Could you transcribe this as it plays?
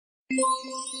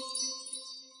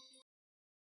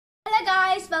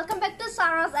welcome back to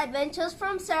Sarah's Adventures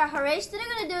from Sarah Harish. Today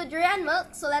we're going to do durian milk,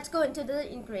 so let's go into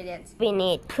the ingredients. We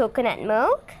need coconut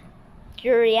milk,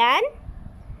 durian,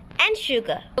 and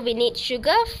sugar. We need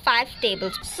sugar 5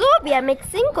 tablespoons. So we are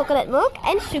mixing coconut milk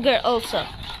and sugar also.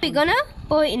 We're going to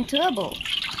pour into a bowl.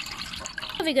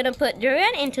 We're going to put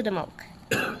durian into the milk.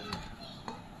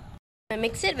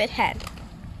 Mix it with hand.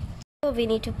 So we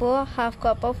need to pour half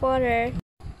cup of water.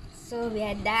 So we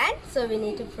are done. So we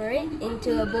need to pour it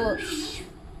into a bowl.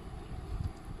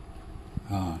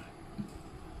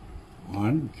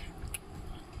 One.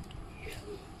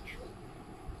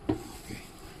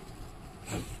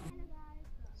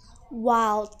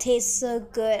 Wow, tastes so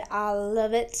good. I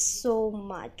love it so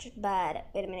much. But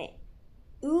wait a minute.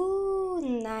 Ooh,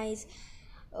 nice.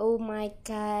 Oh my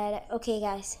god. Okay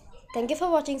guys, thank you for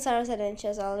watching Sarah's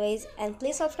Adventures always, and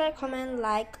please subscribe, comment,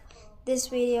 like this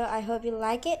video. I hope you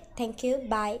like it. Thank you.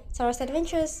 Bye. Sarah's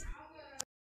Adventures.